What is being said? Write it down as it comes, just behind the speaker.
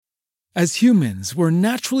As humans, we're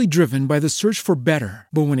naturally driven by the search for better.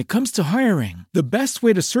 But when it comes to hiring, the best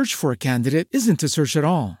way to search for a candidate isn't to search at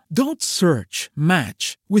all. Don't search,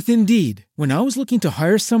 match with Indeed. When I was looking to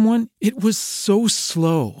hire someone, it was so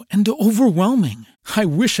slow and overwhelming. I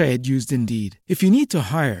wish I had used Indeed. If you need to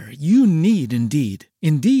hire, you need Indeed.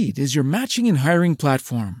 Indeed is your matching and hiring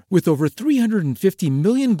platform with over 350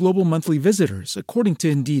 million global monthly visitors, according to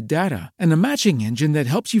Indeed data, and a matching engine that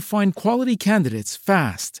helps you find quality candidates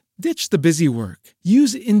fast. Ditch the busy work.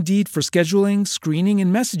 Use Indeed for scheduling, screening,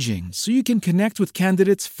 and messaging so you can connect with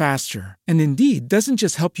candidates faster. And Indeed doesn't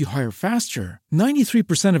just help you hire faster.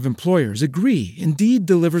 93% of employers agree Indeed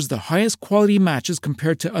delivers the highest quality matches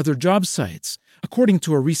compared to other job sites, according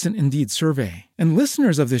to a recent Indeed survey. And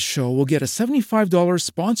listeners of this show will get a $75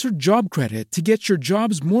 sponsored job credit to get your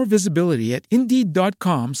jobs more visibility at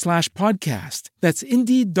Indeed.com/podcast. That's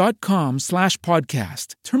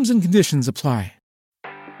Indeed.com/podcast. Terms and conditions apply.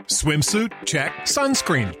 Swimsuit? Check.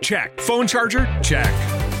 Sunscreen? Check. Phone charger? Check.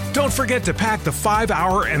 Don't forget to pack the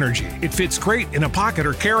 5-Hour Energy. It fits great in a pocket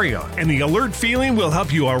or carry-on, and the alert feeling will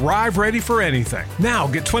help you arrive ready for anything. Now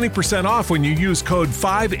get 20% off when you use code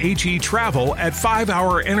 5HETRAVEL at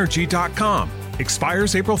 5hourenergy.com.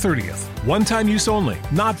 Expires April 30th. One-time use only.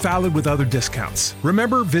 Not valid with other discounts.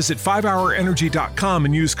 Remember, visit 5hourenergy.com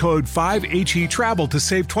and use code 5HETRAVEL to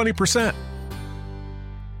save 20%.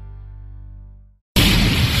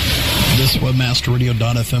 This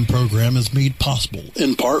WebmasterRadio.fm program is made possible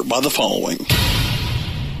in part by the following.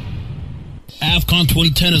 AFCON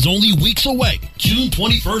 2010 is only weeks away, June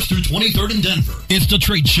 21st through 23rd in Denver. It's the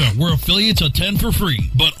trade show where affiliates attend for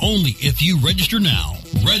free, but only if you register now.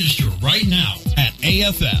 Register right now at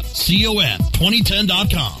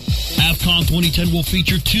AFFCON2010.com. AFCON 2010 will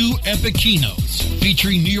feature 2 epic keynotes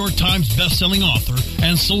featuring New York Times bestselling author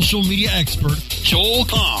and social media expert Joel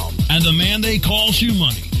Comm and the man they call Shoe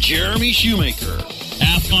Money, Jeremy Shoemaker.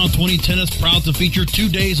 AFCON 2010 is proud to feature 2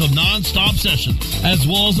 days of non-stop sessions, as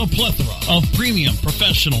well as a plethora of premium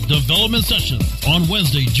professional development sessions on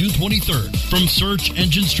Wednesday, June 23rd from Search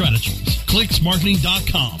Engine Strategies,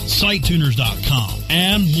 ClicksMarketing.com, SiteTuners.com,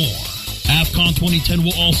 and more. AFCON 2010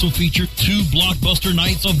 will also feature 2 blockbuster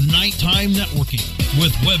nights of nighttime networking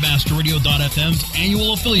with WebmasterRadio.fm's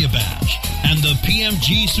annual affiliate badge and the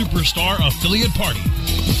PMG Superstar Affiliate Party.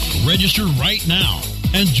 Register right now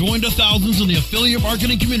and join the thousands in the affiliate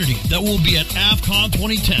marketing community that will be at AFCON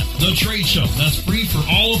 2010, the trade show that's free for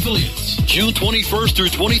all affiliates. June 21st through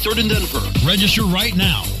 23rd in Denver. Register right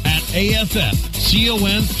now at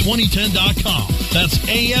AFFCON2010.com. That's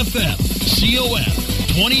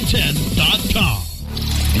AFFCON2010.com.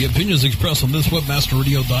 The opinions expressed on this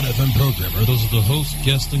WebmasterRadio.fm program are those of the host,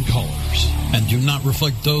 guests, and callers, and do not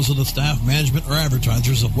reflect those of the staff, management, or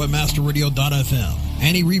advertisers of WebmasterRadio.fm.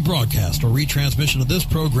 Any rebroadcast or retransmission of this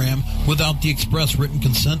program without the express written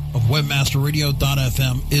consent of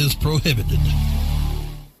WebmasterRadio.fm is prohibited.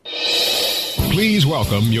 Please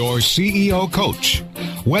welcome your CEO coach.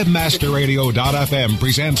 WebmasterRadio.fm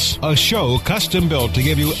presents a show custom built to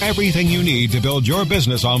give you everything you need to build your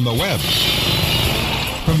business on the web.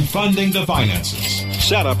 From funding to finances,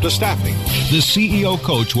 setup to staffing, the CEO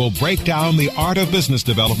coach will break down the art of business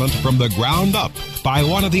development from the ground up by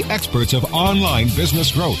one of the experts of online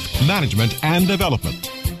business growth, management, and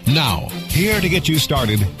development. Now, here to get you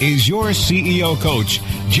started is your CEO coach,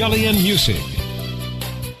 Jillian Muessig.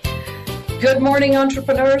 Good morning,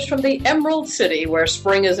 entrepreneurs from the Emerald City, where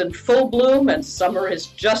spring is in full bloom and summer is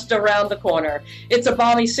just around the corner. It's a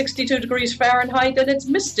balmy 62 degrees Fahrenheit, and it's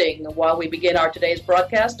misting while we begin our today's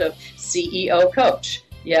broadcast of CEO Coach.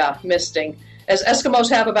 Yeah, misting. As Eskimos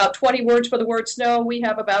have about 20 words for the word snow, we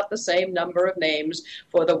have about the same number of names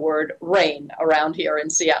for the word rain around here in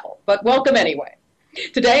Seattle. But welcome anyway.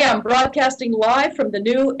 Today I'm broadcasting live from the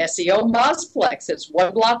new SEO Mosplex. It's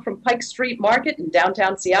 1 block from Pike Street Market in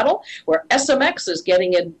downtown Seattle, where SMX is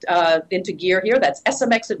getting into gear here. That's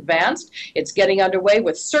SMX Advanced. It's getting underway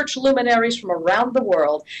with search luminaries from around the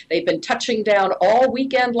world. They've been touching down all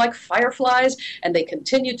weekend like fireflies, and they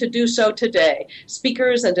continue to do so today.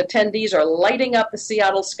 Speakers and attendees are lighting up the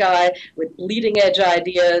Seattle sky with leading-edge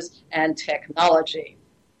ideas and technology.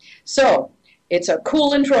 So it's a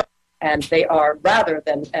cool intro. And they are, rather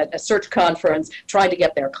than at a search conference, trying to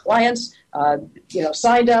get their clients,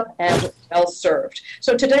 signed up and well served.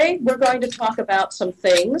 So today we're going to talk about some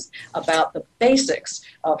things about the basics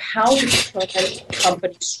of how to determine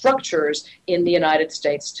company structures in the United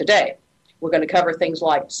States today. We're going to cover things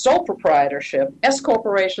like sole proprietorship, S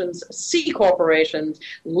corporations, C corporations,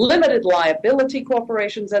 limited liability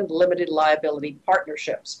corporations, and limited liability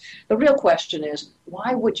partnerships. The real question is,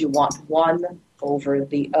 why would you want one over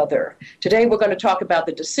the other. Today we're going to talk about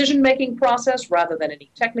the decision-making process rather than any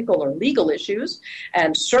technical or legal issues,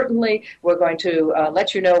 and certainly we're going to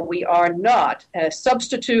let you know we are not a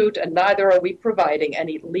substitute and neither are we providing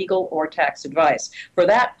any legal or tax advice. For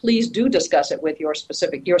that, please do discuss it with your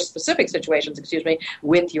specific situations,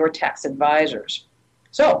 with your tax advisors.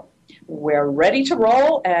 So, we're ready to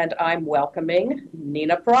roll, and I'm welcoming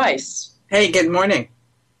Nina Price. Hey, good morning.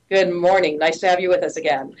 Good morning. Nice to have you with us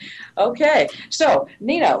again. Okay, so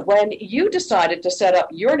Nina, when you decided to set up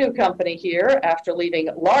your new company here after leaving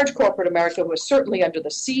large corporate America, was certainly under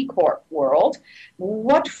the C Corp world,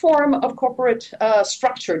 what form of corporate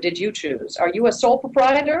structure did you choose? Are you a sole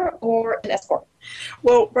proprietor or an S Corp?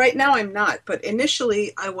 Well, right now I'm not, but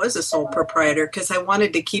initially I was a sole proprietor because I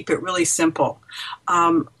wanted to keep it really simple.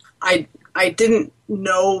 I didn't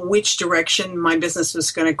know which direction my business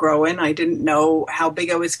was going to grow in. I didn't know how big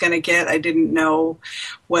I was going to get. I didn't know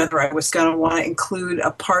whether I was going to want to include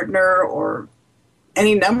a partner or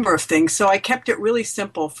any number of things. So I kept it really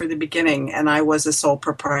simple for the beginning, and I was a sole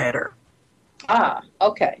proprietor.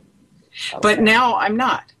 Okay. But now I'm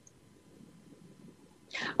not.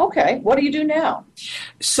 Okay. What do you do now?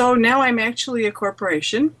 So now I'm actually a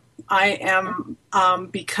corporation. I am,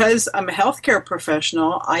 because I'm a healthcare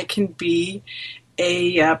professional, I can be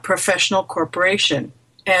a professional corporation.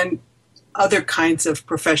 And other kinds of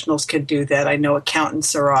professionals can do that. I know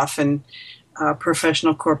accountants are often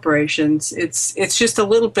professional corporations. It's just a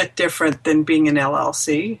little bit different than being an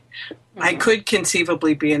LLC. Mm-hmm. I could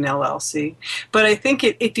conceivably be an LLC. But I think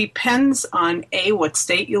it depends on, A, what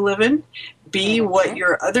state you live in, B, what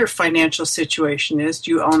your other financial situation is.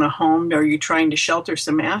 Do you own a home? Are you trying to shelter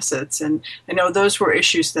some assets? And I know those were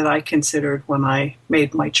issues that I considered when I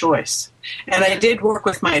made my choice. And I did work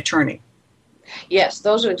with my attorney. Yes,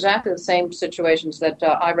 those are exactly the same situations that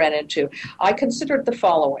I ran into. I considered the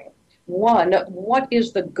following. One, what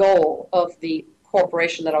is the goal of the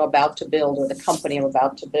corporation that I'm about to build or the company I'm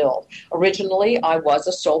about to build? Originally, I was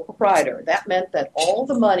a sole proprietor. That meant that all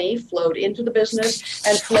the money flowed into the business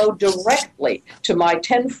and flowed directly to my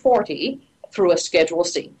 1040 through a Schedule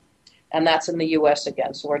C. And that's in the U.S.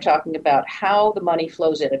 again. So we're talking about how the money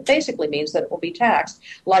flows in. It basically means that it will be taxed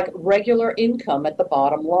like regular income at the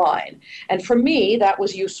bottom line. And for me, that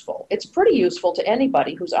was useful. It's pretty useful to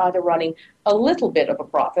anybody who's either running a little bit of a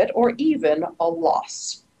profit or even a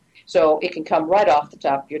loss. So it can come right off the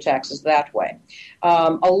top of your taxes that way.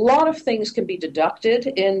 A lot of things can be deducted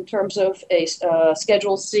in terms of a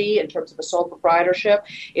Schedule C, in terms of a sole proprietorship.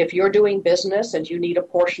 If you're doing business and you need a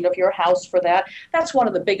portion of your house for that, that's one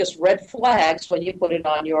of the biggest red flags when you put it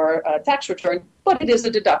on your tax return. But it is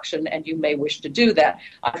a deduction, and you may wish to do that.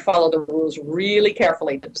 I follow the rules really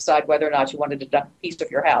carefully to decide whether or not you want to deduct a piece of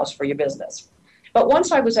your house for your business. But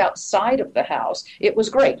once I was outside of the house, it was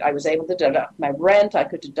great. I was able to deduct my rent. I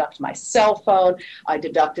could deduct my cell phone. I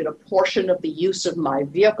deducted a portion of the use of my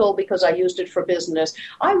vehicle because I used it for business.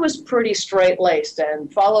 I was pretty straight-laced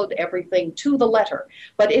and followed everything to the letter.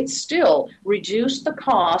 But it still reduced the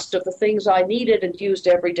cost of the things I needed and used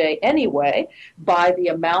every day anyway by the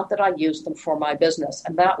amount that I used them for my business.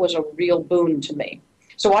 And that was a real boon to me.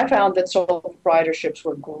 So I found that sole proprietorships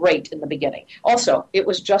were great in the beginning. Also, it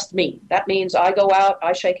was just me. That means I go out,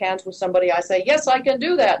 I shake hands with somebody, I say, yes, I can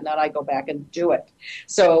do that, and then I go back and do it.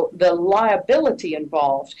 So the liability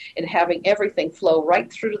involved in having everything flow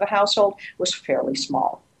right through to the household was fairly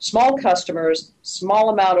small. Small customers,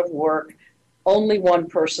 small amount of work, only one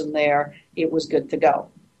person there, it was good to go.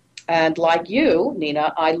 And like you,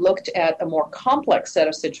 Nina, I looked at a more complex set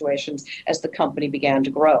of situations as the company began to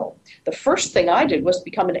grow. The first thing I did was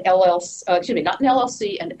become an an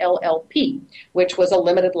LLP, which was a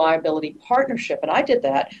limited liability partnership. And I did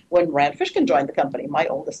that when Rand Fishkin joined the company, my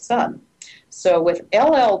oldest son. So with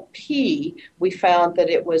LLP, we found that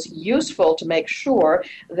it was useful to make sure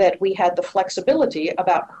that we had the flexibility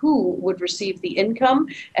about who would receive the income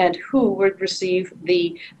and who would receive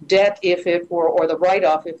the debt or the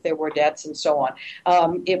write-off if there were debts and so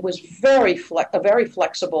on. It was a very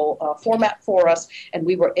flexible format for us, and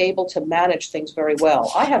we were able to manage things very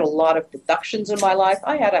well. I had a lot of deductions in my life.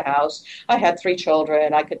 I had a house. I had 3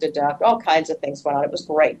 children. I could deduct all kinds of things went on. It was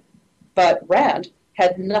great. But Rand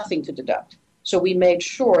had nothing to deduct. So we made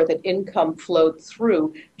sure that income flowed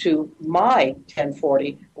through to my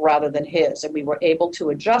 1040 rather than his. And we were able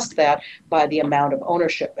to adjust that by the amount of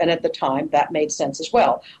ownership. And at the time, that made sense as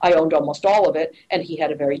well. I owned almost all of it, and he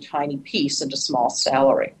had a very tiny piece and a small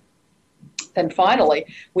salary. Then finally,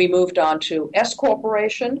 we moved on to S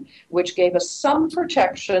Corporation, which gave us some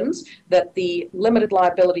protections that the limited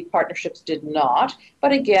liability partnerships did not.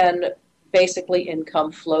 But again, basically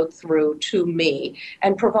income flowed through to me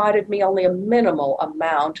and provided me only a minimal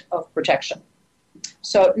amount of protection.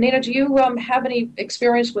 So, Nina, do you have any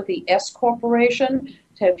experience with the S Corporation?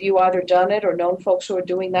 Have you either done it or known folks who are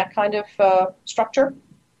doing that kind of structure?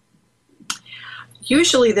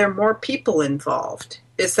 Usually there are more people involved.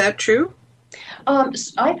 Is that true?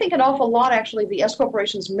 I think an awful lot, actually, the S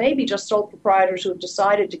corporations may be just sole proprietors who have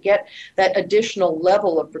decided to get that additional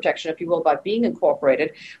level of protection, if you will, by being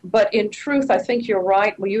incorporated. But in truth, I think you're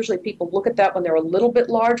right. Usually people look at that when they're a little bit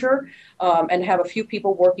larger and have a few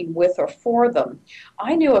people working with or for them.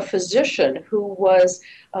 I knew a physician who was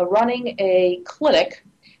running a clinic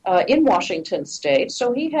in Washington State.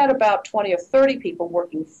 So he had about 20 or 30 people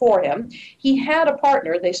working for him. He had a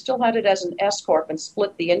partner. They still had it as an S Corp and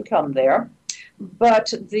split the income there.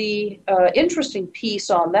 But the interesting piece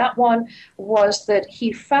on that one was that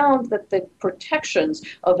he found that the protections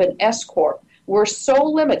of an S Corp were so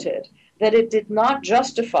limited that it did not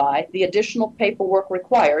justify the additional paperwork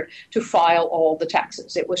required to file all the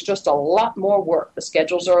taxes. It was just a lot more work. The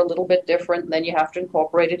schedules are a little bit different, and then you have to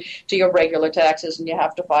incorporate it to your regular taxes, and you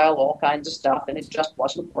have to file all kinds of stuff, and it just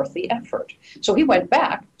wasn't worth the effort. So he went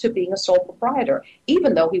back to being a sole proprietor,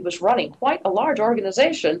 even though he was running quite a large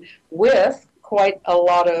organization with quite a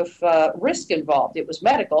lot of risk involved. It was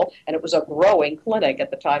medical, and it was a growing clinic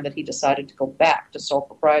at the time that he decided to go back to sole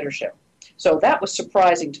proprietorship. So that was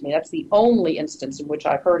surprising to me. That's the only instance in which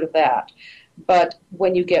I've heard of that. But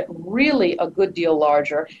when you get really a good deal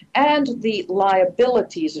larger and the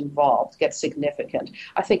liabilities involved get significant,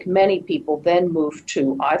 I think many people then move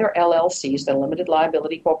to either LLCs, the limited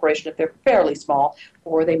liability corporation if they're fairly small,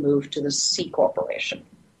 or they move to the C corporation.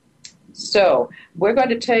 So we're going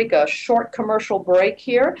to take a short commercial break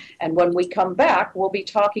here, and when we come back, we'll be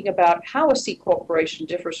talking about how a C corporation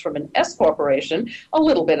differs from an S corporation, a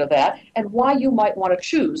little bit of that, and why you might want to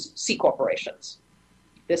choose C corporations.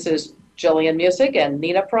 This is Jillian Music and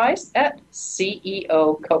Nina Price at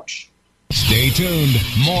CEO Coach. Stay tuned.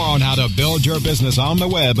 More on how to build your business on the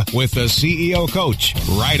web with the CEO Coach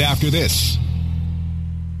right after this.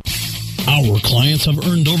 Our clients have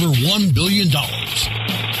earned over $1 billion.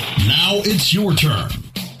 Now it's your turn.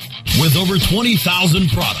 With over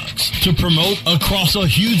 20,000 products to promote across a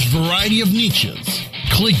huge variety of niches,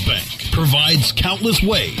 ClickBank provides countless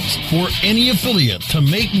ways for any affiliate to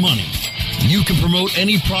make money. You can promote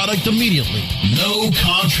any product immediately. No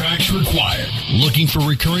contracts required. Looking for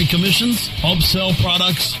recurring commissions? Upsell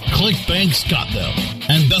products? ClickBank's got them.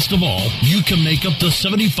 And best of all, you can make up to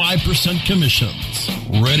 75% commissions.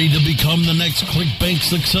 Ready to become the next ClickBank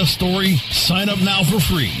success story? Sign up now for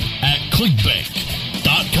free at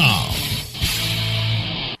clickbank.com.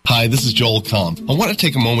 Hi, this is Joel Comm. I want to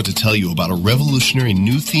take a moment to tell you about a revolutionary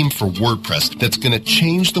new theme for WordPress that's going to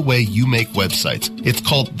change the way you make websites. It's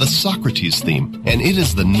called the Socrates theme, and it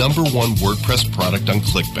is the #1 WordPress product on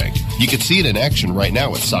ClickBank. You can see it in action right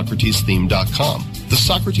now at socratestheme.com. The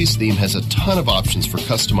Socrates theme has a ton of options for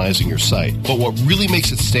customizing your site, but what really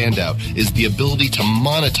makes it stand out is the ability to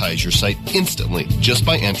monetize your site instantly just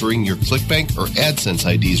by entering your ClickBank or AdSense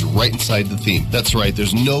IDs right inside the theme. That's right,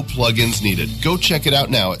 there's no plugins needed. Go check it out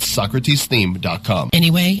now at socratestheme.com.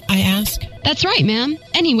 Anyway, I ask? That's right, ma'am.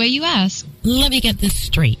 Any way you ask. Let me get this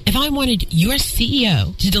straight. If I wanted your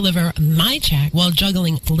CEO to deliver my check while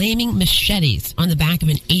juggling flaming machetes on the back of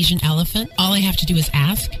an Asian elephant, all I have to do is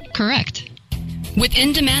ask? Correct. With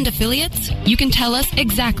in-demand affiliates, you can tell us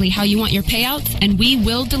exactly how you want your payouts, and we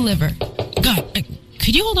will deliver. God,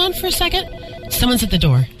 could you hold on for a second? Someone's at the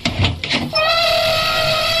door.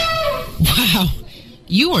 Wow,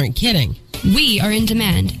 you weren't kidding. We are in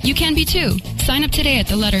demand. You can be too. Sign up today at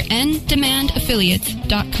the letter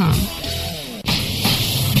ndemandaffiliates.com.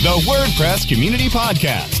 The WordPress Community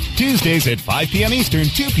Podcast. Tuesdays at 5 p.m. Eastern,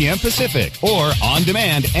 2 p.m. Pacific, or on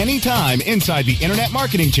demand anytime inside the Internet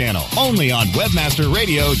Marketing Channel, only on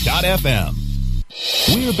webmasterradio.fm.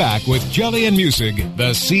 We're back with Jillian Music,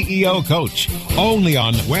 the CEO Coach, only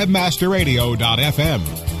on webmasterradio.fm.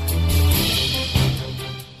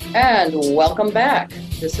 And welcome back.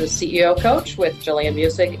 This is CEO Coach with Jillian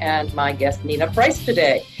Music and my guest Nina Price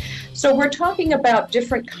today. So we're talking about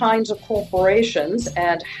different kinds of corporations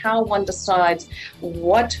and how one decides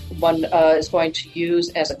what one is going to use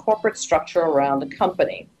as a corporate structure around a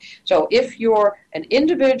company. So if you're an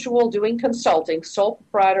individual doing consulting, sole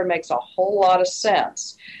proprietor makes a whole lot of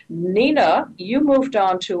sense. Nina, you moved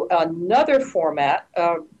on to another format.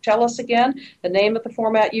 Tell us again the name of the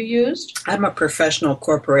format you used. I'm a professional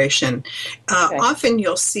corporation. Okay. Often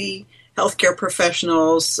you'll see healthcare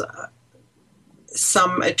professionals,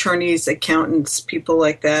 some attorneys, accountants, people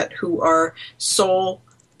like that who are sole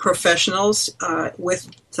professionals with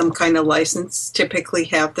some kind of license typically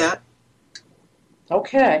have that.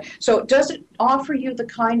 Okay. So does it offer you the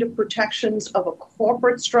kind of protections of a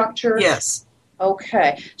corporate structure? Yes.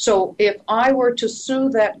 Okay. So if I were to sue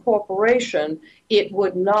that corporation,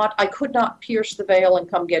 I could not pierce the veil and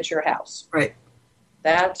come get your house. Right.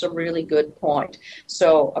 That's a really good point.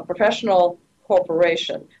 So a professional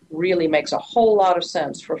corporation really makes a whole lot of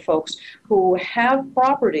sense for folks who have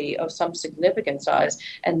property of some significant size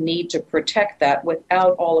and need to protect that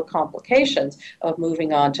without all the complications of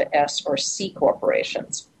moving on to S or C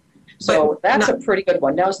corporations. So that's a pretty good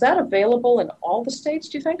one. Now, is that available in all the states,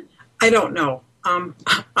 do you think? I don't know.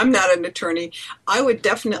 I'm not an attorney. I would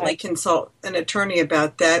definitely consult an attorney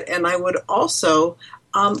about that, and I would also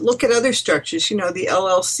look at other structures. You know, the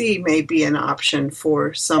LLC may be an option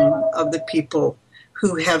for some of the people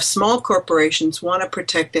who have small corporations, want to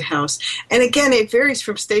protect a house. And again, it varies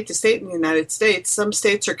from state to state in the United States. Some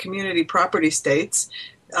states are community property states,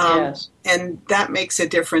 and that makes a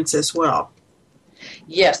difference as well.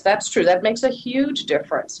 Yes, that's true. That makes a huge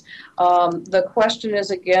difference. The question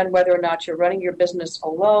is, again, whether or not you're running your business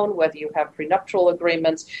alone, whether you have prenuptial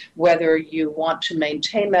agreements, whether you want to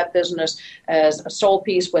maintain that business as a sole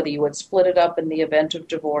piece, whether you would split it up in the event of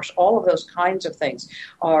divorce. All of those kinds of things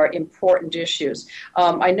are important issues.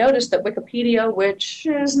 I noticed that Wikipedia, which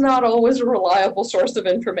is not always a reliable source of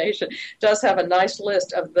information, does have a nice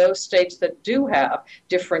list of those states that do have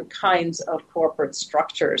different kinds of corporate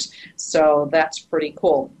structures. So that's pretty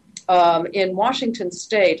cool. In Washington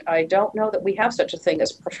State, I don't know that we have such a thing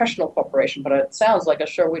as professional corporation, but it sounds like I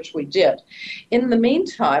sure wish we did. In the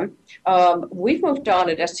meantime, we've moved on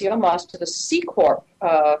at SCO Moss to the C Corp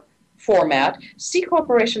format. C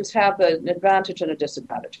corporations have an advantage and a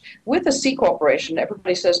disadvantage. With a C corporation,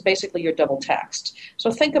 everybody says basically you're double taxed. So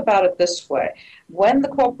think about it this way. When the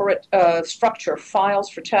corporate structure files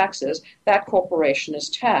for taxes, that corporation is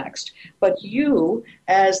taxed. But you,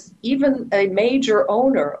 as even a major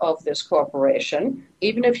owner of this corporation,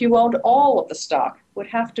 even if you owned all of the stock, would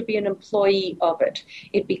have to be an employee of it.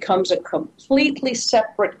 It becomes a completely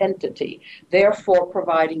separate entity, therefore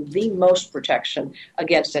providing the most protection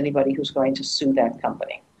against anybody who's going to sue that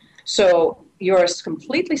company. So you're a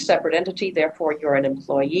completely separate entity, therefore you're an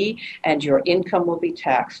employee, and your income will be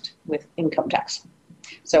taxed with income tax.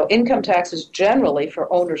 So income tax is generally,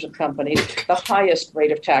 for owners of companies, the highest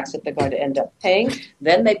rate of tax that they're going to end up paying.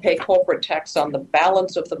 Then they pay corporate tax on the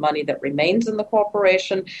balance of the money that remains in the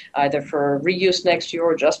corporation, either for reuse next year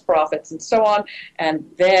or just profits and so on. And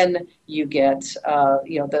then you get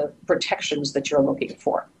the protections that you're looking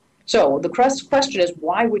for. So the question is,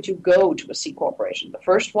 why would you go to a C corporation? The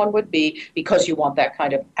first one would be because you want that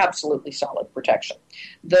kind of absolutely solid protection.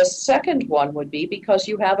 The second one would be because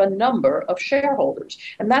you have a number of shareholders.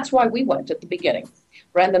 And that's why we went at the beginning.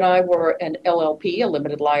 Brand and I were an LLP, a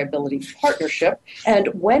limited liability partnership. And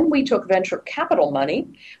when we took venture capital money,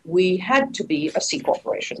 we had to be a C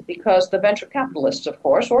corporation because the venture capitalist, of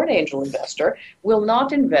course, or an angel investor, will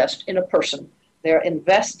not invest in a person. They're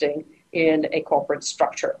investing in a corporate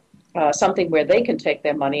structure. Something where they can take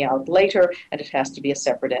their money out later, and it has to be a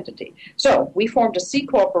separate entity. So we formed a C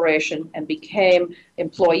corporation and became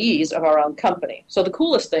employees of our own company. So the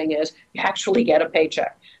coolest thing is you actually get a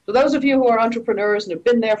paycheck. For those of you who are entrepreneurs and have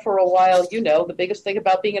been there for a while, you know the biggest thing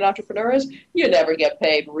about being an entrepreneur is you never get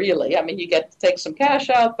paid, really. I mean, you get to take some cash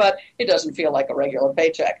out, but it doesn't feel like a regular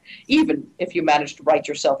paycheck, even if you manage to write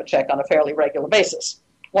yourself a check on a fairly regular basis.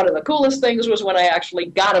 One of the coolest things was when I actually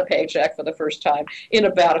got a paycheck for the first time in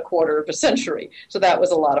about a quarter of a century. So that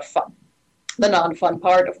was a lot of fun. The non-fun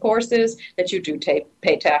part, of course, is that you do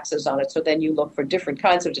pay taxes on it. So then you look for different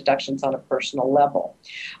kinds of deductions on a personal level.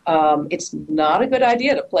 It's not a good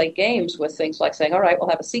idea to play games with things like saying, all right, we'll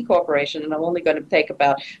have a C corporation and I'm only going to take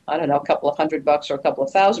about, a couple of $100 or a couple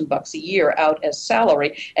of $1,000 a year out as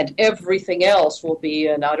salary, and everything else will be,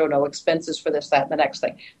 expenses for this, that, and the next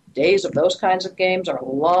thing. Days of those kinds of games are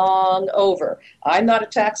long over. I'm not a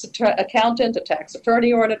tax accountant, a tax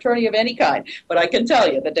attorney, or an attorney of any kind, but I can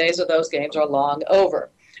tell you the days of those games are long over.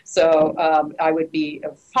 So I would be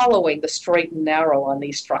following the straight and narrow on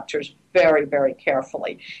these structures very, very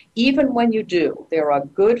carefully. Even when you do, there are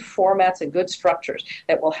good formats and good structures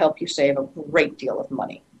that will help you save a great deal of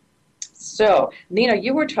money. So, Nina,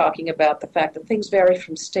 you were talking about the fact that things vary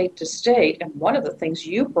from state to state, and one of the things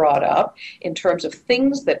you brought up in terms of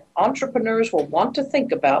things that entrepreneurs will want to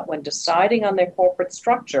think about when deciding on their corporate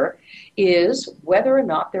structure is whether or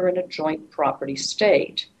not they're in a joint property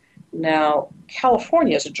state. Now,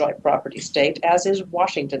 California is a joint property state, as is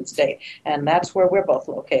Washington State, and that's where we're both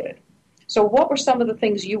located. So what were some of the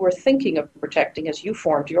things you were thinking of protecting as you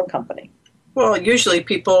formed your company? Well, usually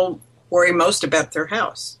people worry most about their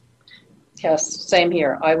house. Yes, same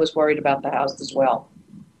here. I was worried about the house as well.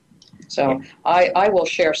 So I will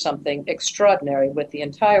share something extraordinary with the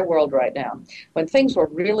entire world right now. When things were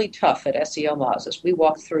really tough at SEO Mazas, we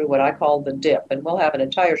walked through what I call the dip, and we'll have an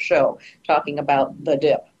entire show talking about the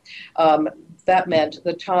dip. That meant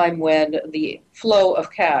the time when the flow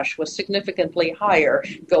of cash was significantly higher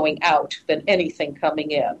going out than anything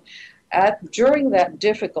coming in. During that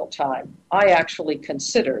difficult time, I actually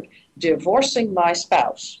considered divorcing my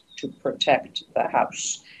spouse to protect the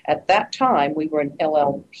house. At that time, we were an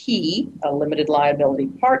LLP, a limited liability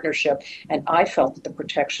partnership, and I felt that the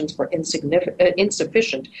protections were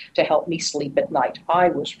insufficient to help me sleep at night. I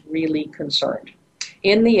was really concerned.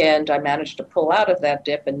 In the end, I managed to pull out of that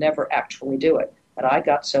dip and never actually do it. But I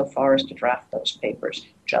got so far as to draft those papers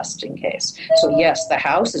just in case. So yes, the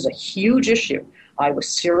house is a huge issue. I was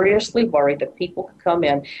seriously worried that people could come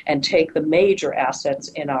in and take the major assets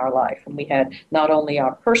in our life. And we had not only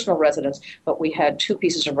our personal residence, but we had 2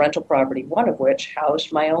 pieces of rental property, one of which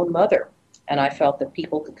housed my own mother. And I felt that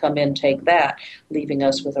people could come in and take that, leaving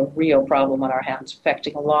us with a real problem on our hands,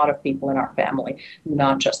 affecting a lot of people in our family,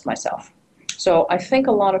 not just myself. So I think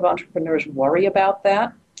a lot of entrepreneurs worry about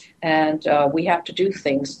that. And we have to do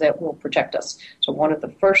things that will protect us. So one of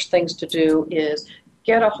the first things to do is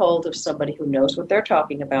get a hold of somebody who knows what they're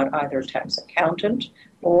talking about, either a tax accountant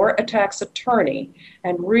or a tax attorney,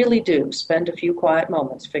 and really do spend a few quiet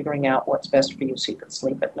moments figuring out what's best for you so you can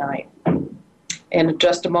sleep at night. In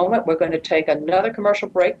just a moment, we're going to take another commercial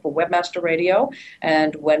break for Webmaster Radio,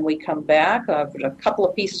 and when we come back, a couple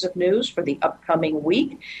of pieces of news for the upcoming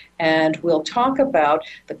week, and we'll talk about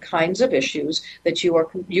the kinds of issues that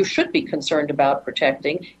you should be concerned about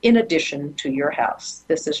protecting in addition to your house.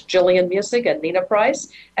 This is Jillian Muessig and Nina Price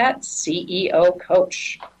at CEO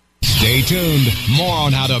Coach. Stay tuned. More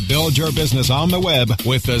on how to build your business on the web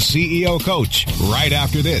with the CEO Coach right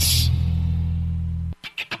after this.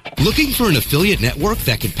 Looking for an affiliate network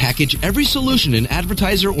that can package every solution an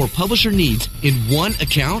advertiser or publisher needs in one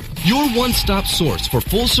account? Your one-stop source for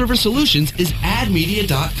full-service solutions is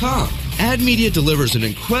AdMedia.com. AdMedia delivers an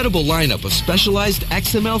incredible lineup of specialized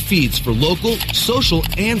XML feeds for local, social,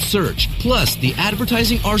 and search, plus the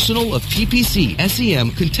advertising arsenal of PPC,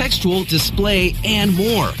 SEM, contextual, display, and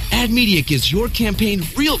more. AdMedia gives your campaign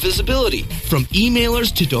real visibility, from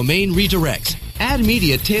emailers to domain redirects.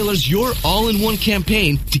 AdMedia tailors your all-in-one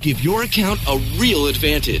campaign to give your account a real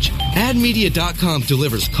advantage. AdMedia.com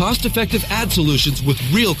delivers cost-effective ad solutions with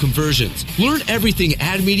real conversions. Learn everything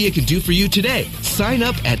AdMedia can do for you today. Sign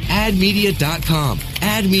up at AdMedia.com.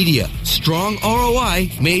 AdMedia. Strong ROI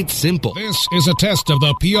made simple. This is a test of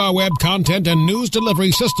the PR Web content and news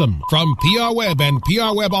delivery system from PR Web and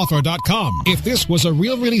PRWebAuthor.com. If this was a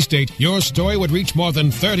real release date, your story would reach more than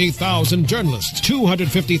 30,000 journalists,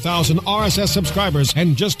 250,000 RSS subscribers,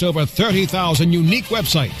 and just over 30,000 unique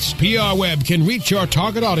websites. PR Web can reach your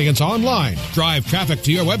target audience online, drive traffic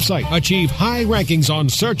to your website, achieve high rankings on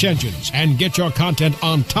search engines, and get your content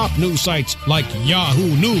on top news sites like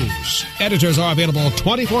Yahoo News. Editors are available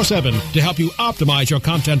 24/7 to help you optimize your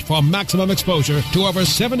content for maximum exposure to over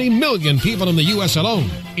 70 million people in the U.S. alone.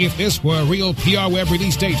 If this were a real PR Web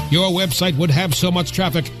release date, your website would have so much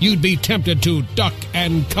traffic you'd be tempted to duck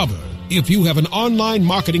and cover. If you have an online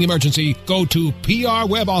marketing emergency, go to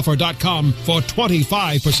PRWebAuthor.com for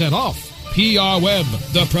 25% off. PR Web,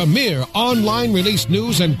 the premier online release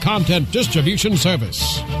news and content distribution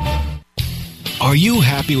service. Are you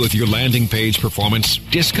happy with your landing page performance?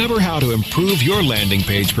 Discover how to improve your landing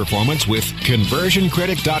page performance with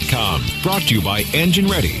ConversionCritic.com. Brought to you by Engine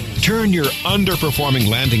Ready. Turn your underperforming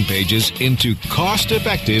landing pages into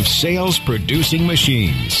cost-effective sales-producing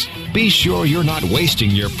machines. Be sure you're not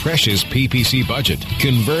wasting your precious PPC budget.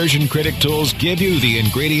 Conversion Critic tools give you the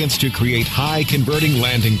ingredients to create high-converting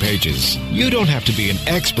landing pages. You don't have to be an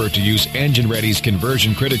expert to use Engine Ready's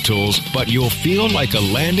Conversion Critic tools, but you'll feel like a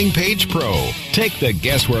landing page pro. Take the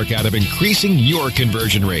guesswork out of increasing your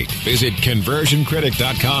conversion rate. Visit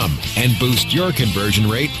ConversionCritic.com and boost your conversion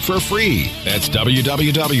rate for free. That's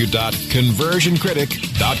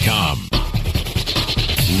www.ConversionCritic.com.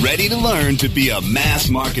 Ready to learn to be a mass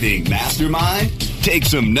marketing mastermind? Take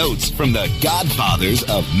some notes from the godfathers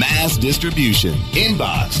of mass distribution.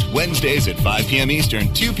 Inboxed Wednesdays at 5 p.m.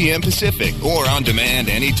 Eastern, 2 p.m. Pacific, or on demand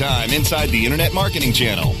anytime inside the Internet Marketing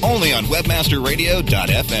Channel, only on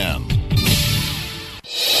WebmasterRadio.fm.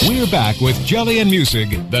 We're back with Jillian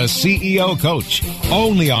Muessig, the CEO Coach,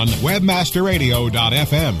 only on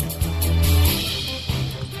WebmasterRadio.fm.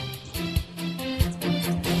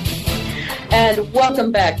 And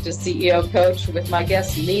welcome back to CEO Coach with my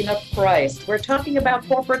guest, Nina Price. We're talking about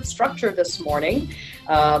corporate structure this morning.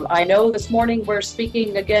 I know this morning we're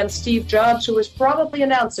speaking against Steve Jobs, who is probably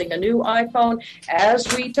announcing a new iPhone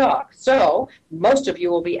as we talk. So most of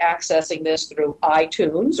you will be accessing this through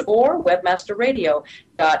iTunes or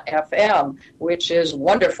webmasterradio.fm, which is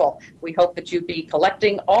wonderful. We hope that you be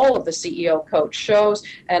collecting all of the CEO Coach shows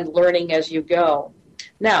and learning as you go.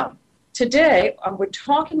 Now, today, we're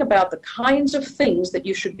talking about the kinds of things that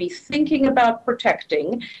you should be thinking about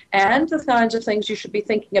protecting and the kinds of things you should be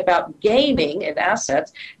thinking about gaining in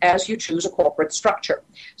assets as you choose a corporate structure.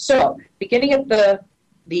 So, beginning at the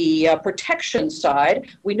protection side,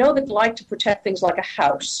 we know that we like to protect things like a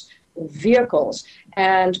house, vehicles,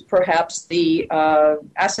 and perhaps the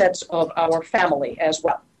assets of our family as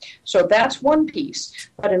well. So that's one piece.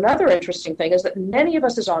 But another interesting thing is that many of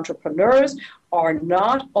us as entrepreneurs are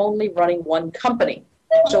not only running one company.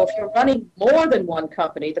 So if you're running more than one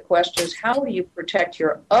company, the question is, how do you protect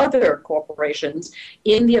your other corporations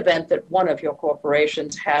in the event that one of your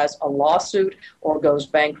corporations has a lawsuit or goes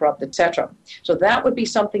bankrupt, etc.? So that would be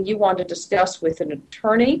something you want to discuss with an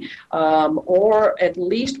attorney or at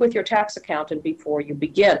least with your tax accountant before you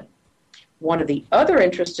begin. One of the other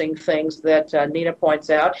interesting things that Nina points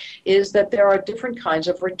out is that there are different kinds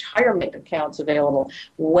of retirement accounts available.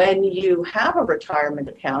 When you have a retirement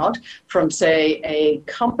account from, say, a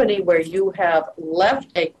company where you have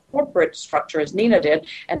left a corporate structure, as Nina did,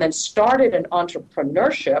 and then started an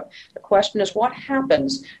entrepreneurship, the question is, what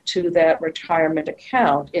happens to that retirement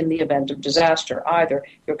account in the event of disaster? Either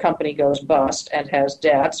your company goes bust and has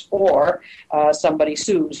debts, or somebody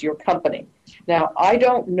sues your company. Now, I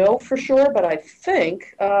don't know for sure, but I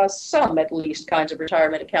think some, at least, kinds of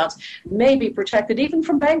retirement accounts may be protected even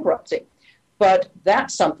from bankruptcy. But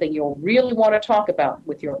that's something you'll really want to talk about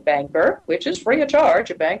with your banker, which is free of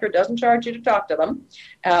charge. A banker doesn't charge you to talk to them.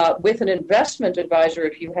 With an investment advisor,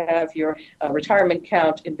 if you have your retirement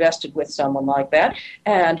account invested with someone like that.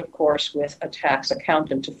 And, of course, with a tax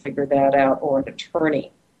accountant to figure that out, or an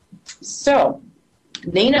attorney. So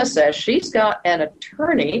Nina says she's got an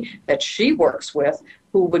attorney that she works with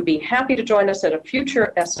who would be happy to join us at a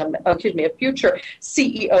future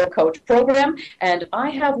CEO Coach program, and I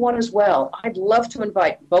have one as well. I'd love to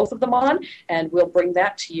invite both of them on, and we'll bring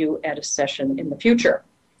that to you at a session in the future.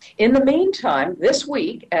 In the meantime, this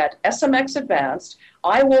week at SMX Advanced,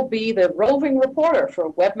 I will be the roving reporter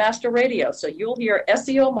for Webmaster Radio. So you'll hear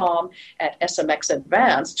SEO Mom at SMX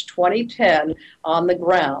Advanced 2010 on the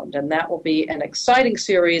ground. And that will be an exciting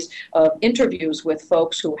series of interviews with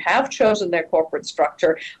folks who have chosen their corporate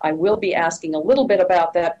structure. I will be asking a little bit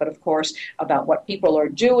about that, but of course about what people are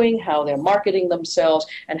doing, how they're marketing themselves,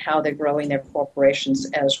 and how they're growing their corporations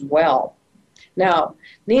as well. Now,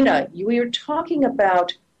 Nina, we were talking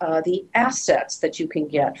about the assets that you can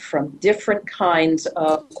get from different kinds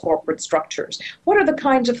of corporate structures. What are the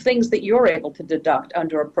kinds of things that you're able to deduct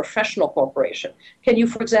under a professional corporation? Can you,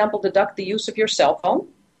 for example, deduct the use of your cell phone?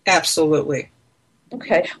 Absolutely.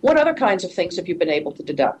 Okay. What other kinds of things have you been able to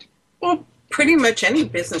deduct? Well, pretty much any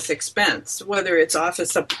business expense, whether it's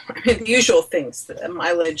office, the usual things,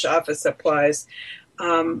 mileage, office supplies.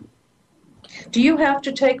 Do you have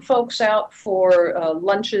to take folks out for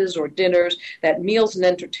lunches or dinners, that meals and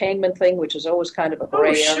entertainment thing, which is always kind of a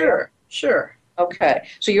gray area? Sure. Okay,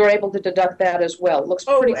 so you're able to deduct that as well. It looks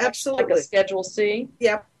pretty much like a Schedule C?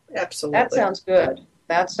 Yep, absolutely. That sounds good.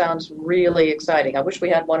 That sounds really exciting. I wish we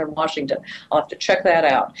had one in Washington. I'll have to check that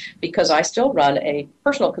out, because I still run a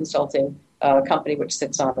personal consulting company which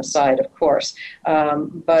sits on the side, of course.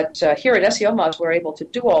 But here at SEO Mods, we're able to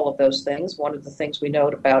do all of those things. One of the things we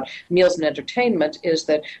note about meals and entertainment is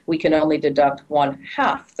that we can only deduct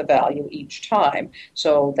 1/2 the value each time.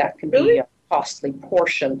 So that can be a costly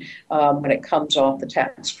portion when it comes off the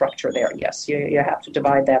tax structure there. Yes, you have to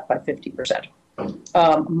divide that by 50%.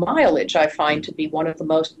 Mileage, I find to be one of the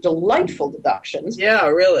most delightful deductions. Yeah,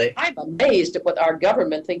 really. I'm amazed at what our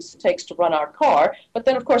government thinks it takes to run our car, but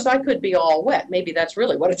then, of course, I could be all wet. Maybe that's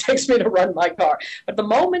really what it takes me to run my car. But at the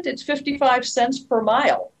moment, it's 55 cents per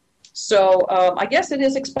mile. So I guess it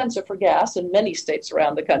is expensive for gas in many states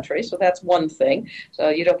around the country, so that's one thing. So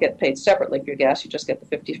you don't get paid separately for your gas, you just get the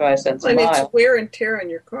 55 cents a mile. And it's wear and tear on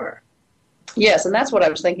your car. Yes, and that's what I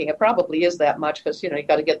was thinking. It probably is that much because, you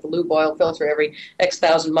got to get the lube oil filter every X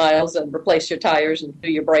thousand miles and replace your tires and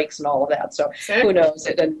do your brakes and all of that. So who knows?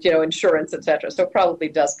 And, insurance, et cetera. So it probably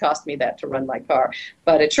does cost me that to run my car.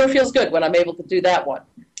 But it sure feels good when I'm able to do that one.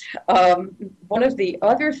 One of the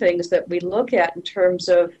other things that we look at in terms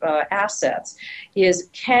of assets is,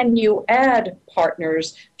 can you add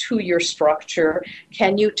partners to your structure?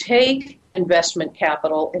 Can you take investment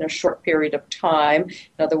capital in a short period of time.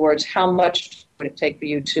 In other words, how much would it take for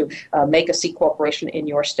you to make a C corporation in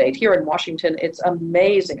your state? Here in Washington, it's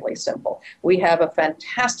amazingly simple. We have a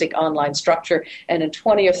fantastic online structure, and in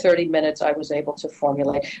 20 or 30 minutes, I was able to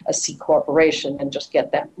formulate a C corporation and just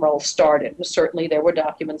get that roll started. Certainly, there were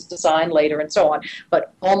documents to sign later and so on,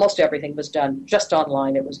 but almost everything was done just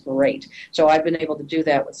online. It was great. So I've been able to do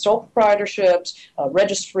that with sole proprietorships,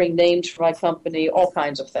 registering names for my company, all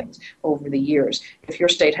kinds of things over the years. If your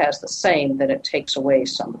state has the same, then it takes away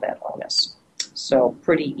some of that onus. So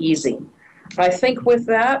pretty easy. I think with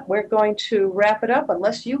that, we're going to wrap it up,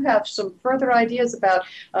 unless you have some further ideas about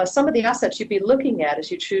some of the assets you'd be looking at as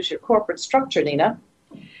you choose your corporate structure, Nina.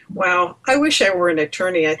 Wow, I wish I were an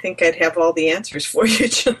attorney. I think I'd have all the answers for you,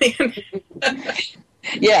 Gillian.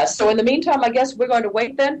 Yes, so in the meantime, I guess we're going to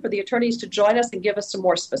wait then for the attorneys to join us and give us some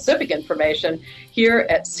more specific information here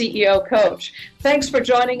at CEO Coach. Thanks for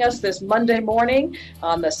joining us this Monday morning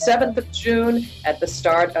on the 7th of June at the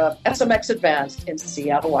start of SMX Advanced in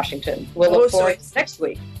Seattle, Washington. We'll look forward to next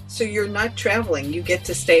week. So you're not traveling. You get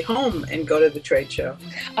to stay home and go to the trade show.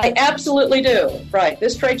 I absolutely do. Right.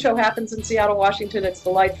 This trade show happens in Seattle, Washington. It's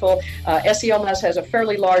delightful. SEOMS has a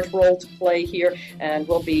fairly large role to play here, and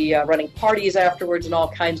we'll be running parties afterwards and all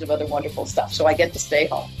kinds of other wonderful stuff. So I get to stay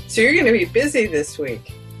home. So you're going to be busy this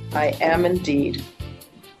week. I am indeed.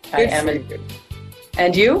 I am indeed.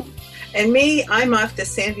 And you? And me, I'm off to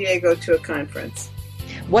San Diego to a conference.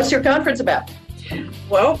 What's your conference about?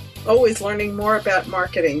 Well, always learning more about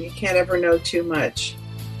marketing. You can't ever know too much.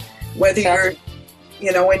 Whether you're,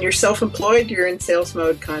 when you're self-employed, you're in sales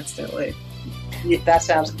mode constantly. That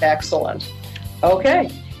sounds excellent. Okay.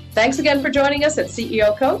 Thanks again for joining us at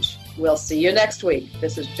CEO Coach. We'll see you next week.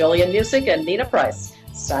 This is Jillian Muessig and Nina Price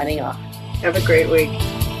signing off. Have a great week.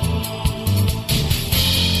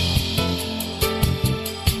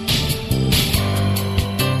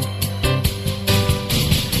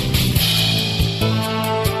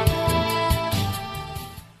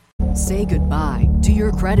 Say goodbye to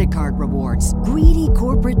your credit card rewards. Greedy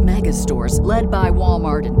corporate mega stores, led by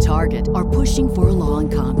Walmart and Target, are pushing for a law in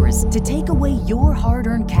Congress to take away your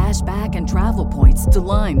hard-earned cash back and travel points to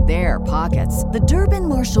line their pockets. The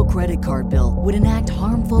Durbin-Marshall credit card bill would enact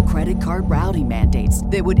harmful credit card routing mandates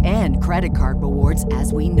that would end credit card rewards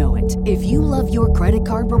as we know it. If you love your credit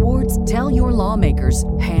card rewards, tell your lawmakers,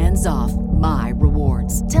 hands off my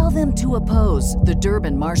rewards. Tell them to oppose the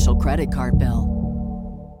Durbin-Marshall credit card bill.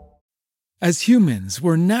 As humans,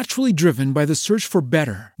 we're naturally driven by the search for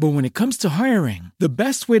better. But when it comes to hiring, the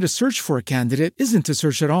best way to search for a candidate isn't to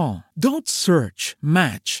search at all. Don't search,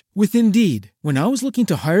 match with Indeed. When I was looking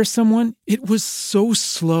to hire someone, it was so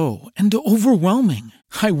slow and overwhelming.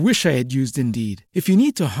 I wish I had used Indeed. If you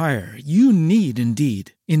need to hire, you need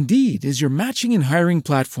Indeed. Indeed is your matching and hiring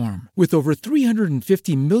platform with over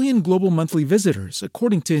 350 million global monthly visitors,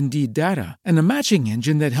 according to Indeed data, and a matching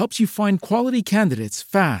engine that helps you find quality candidates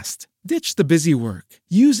fast. Ditch the busy work.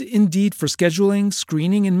 Use Indeed for scheduling,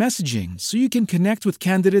 screening, and messaging so you can connect with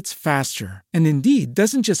candidates faster. And Indeed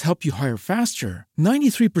doesn't just help you hire faster.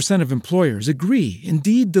 93% of employers agree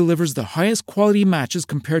Indeed delivers the highest quality matches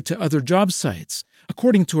compared to other job sites,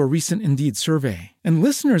 according to a recent Indeed survey. And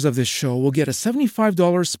listeners of this show will get a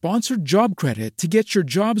 $75 sponsored job credit to get your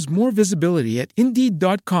jobs more visibility at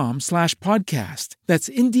Indeed.com/podcast. That's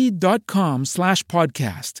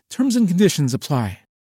Indeed.com/podcast. Terms and conditions apply.